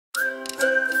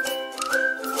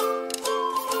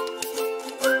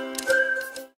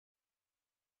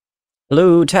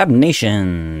Hello Tab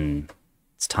Nation,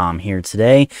 it's Tom here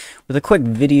today with a quick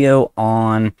video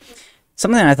on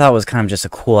something that I thought was kind of just a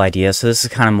cool idea. So this is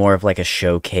kind of more of like a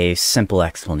showcase, simple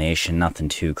explanation, nothing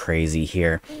too crazy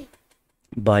here.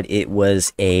 But it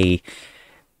was I've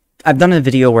done a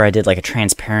video where I did like a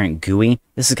transparent GUI.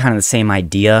 This is kind of the same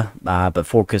idea, but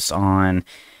focused on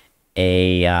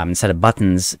instead of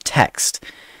buttons, text.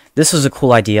 This was a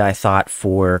cool idea, I thought,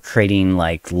 for creating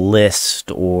like list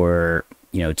or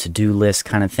to-do list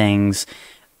kind of things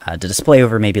to display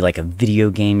over maybe like a video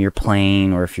game you're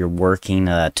playing, or if you're working,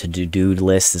 a to-do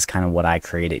list is kind of what I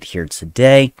created here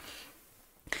today.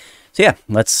 So yeah,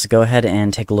 let's go ahead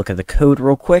and take a look at the code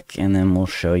real quick, and then we'll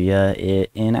show you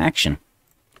it in action.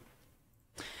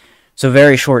 So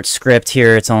very short script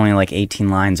here. It's only like 18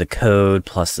 lines of code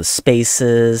plus the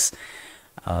spaces.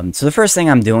 So the first thing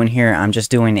I'm doing here, I'm just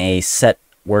doing a set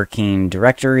working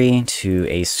directory to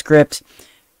a script.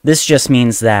 This just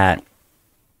means that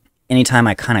anytime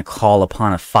I kind of call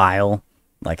upon a file,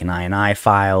 like an INI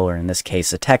file, or in this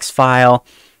case a text file,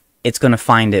 it's going to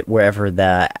find it wherever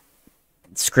the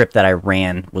script that I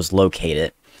ran was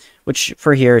located, which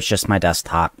for here it's just my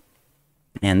desktop,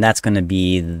 and that's going to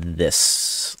be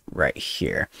this right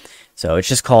here. So it's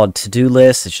just called to-do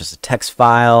list. It's just a text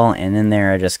file, and in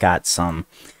there I just got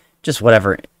just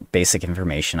whatever basic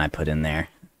information I put in there.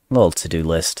 A little to-do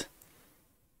list.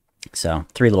 So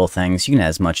 3 little things. You can add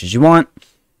as much as you want.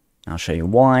 I'll show you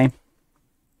why.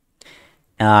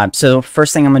 So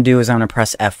first thing I'm going to do is I'm going to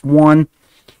press F1,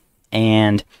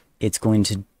 and it's going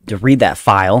to read that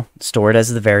file, store it as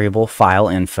the variable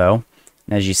FileInfo.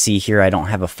 And as you see here, I don't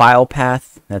have a file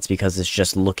path. That's because it's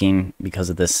just looking, because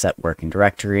of this set working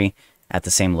directory, at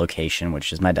the same location,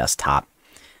 which is my desktop.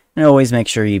 And always make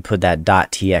sure you put that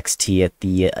 .txt at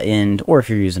the end, or if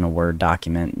you're using a Word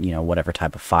document, whatever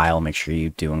type of file, make sure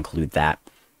you do include that.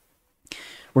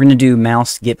 We're going to do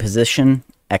MouseGetPos,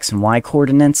 X and Y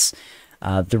coordinates.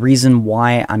 The reason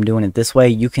why I'm doing it this way,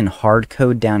 you can hard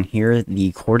code down here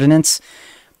the coordinates,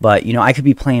 but I could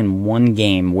be playing one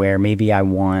game where maybe I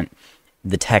want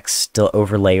the text to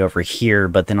overlay over here,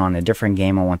 but then on a different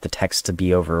game I want the text to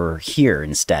be over here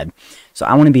instead. So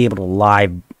I want to be able to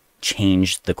live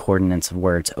change the coordinates of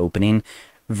where it's opening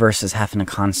versus having to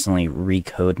constantly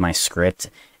recode my script,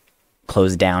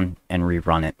 close down, and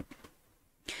rerun it.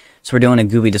 So we're doing a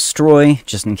GUI destroy,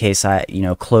 just in case I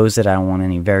close it. I don't want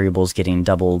any variables getting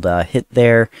doubled hit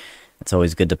there. It's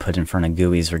always good to put in front of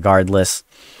GUIs regardless.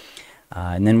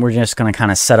 And then we're just going to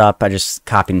kind of set up. I just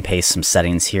copy and paste some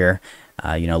settings here.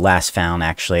 LastFound,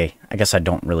 actually, I guess I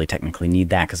don't really technically need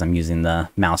that because I'm using the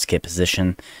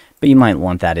MouseGetPos, but you might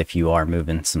want that if you are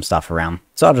moving some stuff around.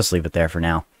 So I'll just leave it there for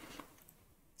now.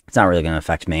 It's not really going to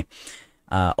affect me.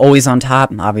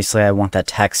 AlwaysOnTop, obviously I want that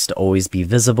text to always be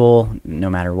visible no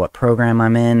matter what program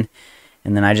I'm in.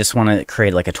 And then I just want to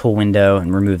create like a tool window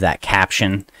and remove that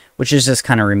caption, which is just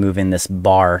kind of removing this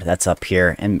bar that's up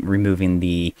here and removing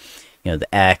the the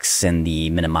X and the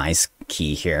minimize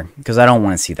key here, because I don't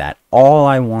want to see that. All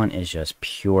I want is just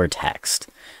pure text.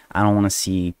 I don't want to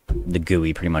see the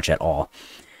GUI pretty much at all.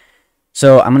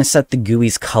 So I'm going to set the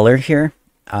GUI's color here.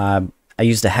 I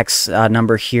used a hex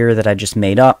number here that I just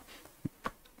made up.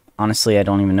 Honestly, I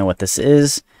don't even know what this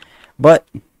is, but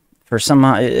for some,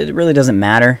 it really doesn't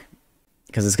matter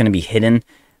because it's going to be hidden.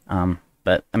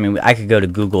 But I mean, I could go to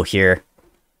Google here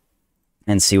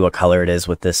and see what color it is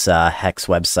with this hex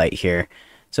website here.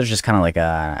 So it's just kind of like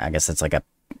I guess it's like a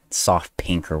soft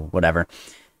pink or whatever.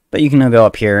 But you can go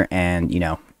up here and,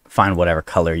 find whatever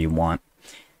color you want.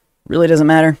 Really doesn't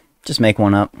matter. Just make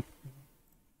one up.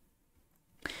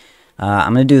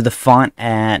 I'm going to do the font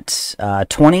at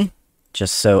 20,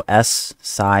 just so S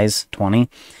size 20.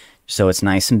 So it's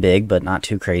nice and big, but not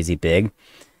too crazy big.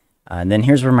 And then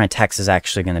here's where my text is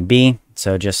actually going to be.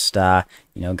 So just, got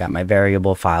my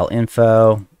variable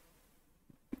FileInfo.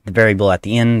 The variable at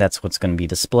the end, that's what's going to be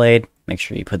displayed. Make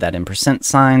sure you put that in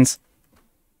 %signs.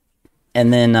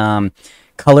 And then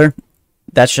color,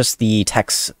 that's just the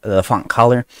text, the font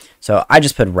color. So I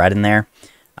just put red in there.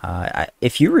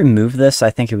 If you remove this, I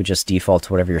think it would just default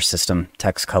to whatever your system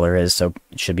text color is. So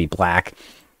it should be black,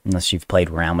 unless you've played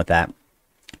around with that.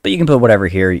 But you can put whatever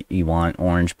here you want,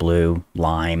 orange, blue,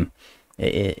 lime.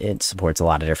 It supports a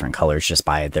lot of different colors just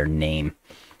by their name.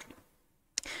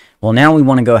 Well, now we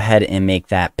want to go ahead and make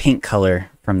that pink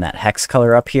color from that hex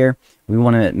color up here. We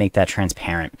want to make that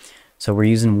transparent. So we're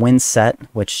using WinSet,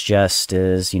 which just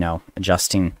is,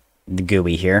 adjusting the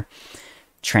GUI here.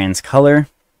 TransColor.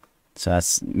 So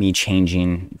that's me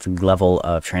changing the level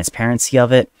of transparency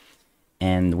of it.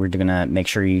 And we're going to make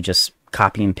sure you just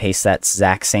copy and paste that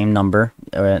exact same number,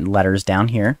 letters down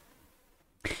here.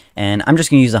 And I'm just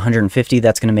going to use 150.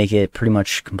 That's going to make it pretty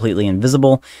much completely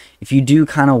invisible. If you do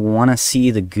kind of want to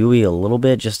see the GUI a little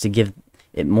bit, just to give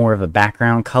it more of a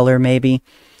background color maybe,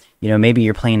 you know, maybe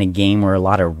you're playing a game where a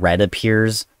lot of red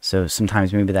appears, so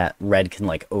sometimes maybe that red can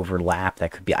like overlap.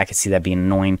 That could be, I could see that being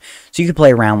annoying. So you could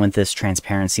play around with this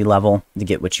transparency level to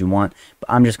get what you want, but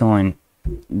I'm just going,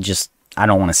 I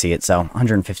don't want to see it, so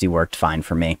 150 worked fine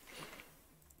for me.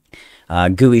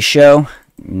 GUI show,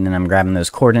 and then I'm grabbing those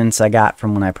coordinates I got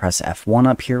from when I press F1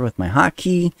 up here with my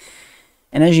hotkey.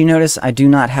 And as you notice, I do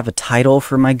not have a title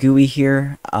for my GUI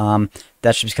here.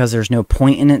 That's just because there's no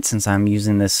point in it since I'm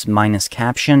using this minus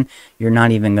caption. You're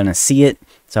not even going to see it.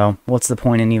 So what's the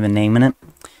point in even naming it?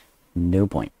 No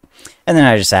point. And then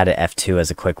I just added F2 as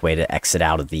a quick way to exit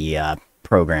out of the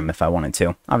program if I wanted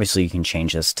to. Obviously, you can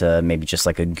change this to maybe just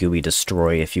like a GUI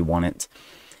destroy if you want it.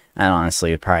 And honestly,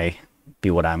 it would probably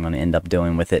be what I'm going to end up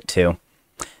doing with it too.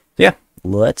 So yeah,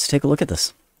 let's take a look at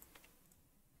this.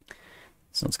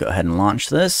 So let's go ahead and launch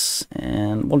this,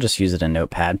 and we'll just use it in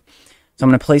Notepad. So I'm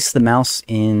going to place the mouse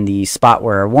in the spot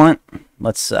where I want.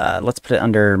 Let's put it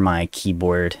under my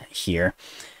keyboard here.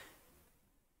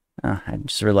 I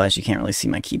just realized you can't really see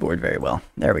my keyboard very well.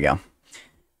 There we go.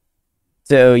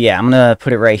 So yeah, I'm going to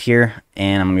put it right here,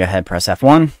 and I'm going to go ahead and press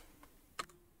F1.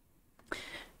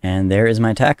 And there is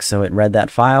my text. So it read that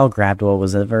file, grabbed what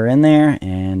was ever in there,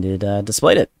 and it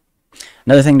displayed it.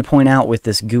 Another thing to point out with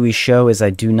this GUI show is I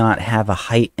do not have a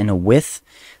height and a width.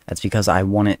 That's because I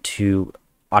want it to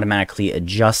automatically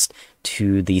adjust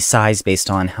to the size based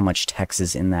on how much text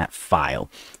is in that file.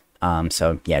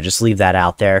 So yeah, just leave that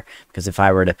out there, because if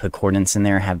I were to put coordinates in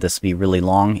there, have this be really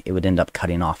long, it would end up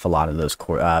cutting off a lot of those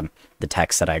the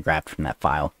text that I grabbed from that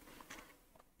file.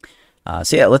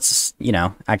 So yeah, let's, you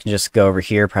know, I can just go over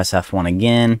here, press F1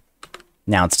 again.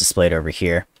 Now it's displayed over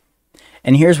here.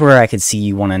 And here's where I could see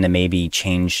you wanting to maybe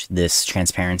change this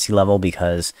transparency level,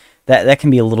 because that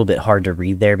can be a little bit hard to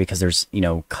read there because there's, you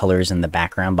know, colors in the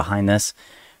background behind this.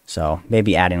 So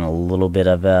maybe adding a little bit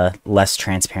of less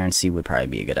transparency would probably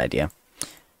be a good idea.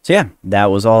 So yeah,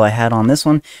 that was all I had on this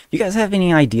one. If you guys have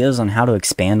any ideas on how to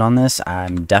expand on this,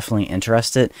 I'm definitely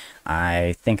interested.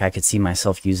 I think I could see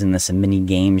myself using this in mini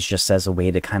games just as a way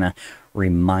to kind of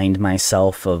remind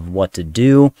myself of what to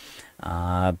do.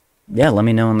 Yeah, let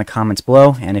me know in the comments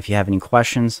below. And if you have any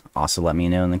questions, also let me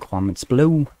know in the comments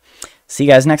below. See you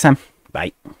guys next time.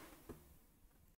 Bye.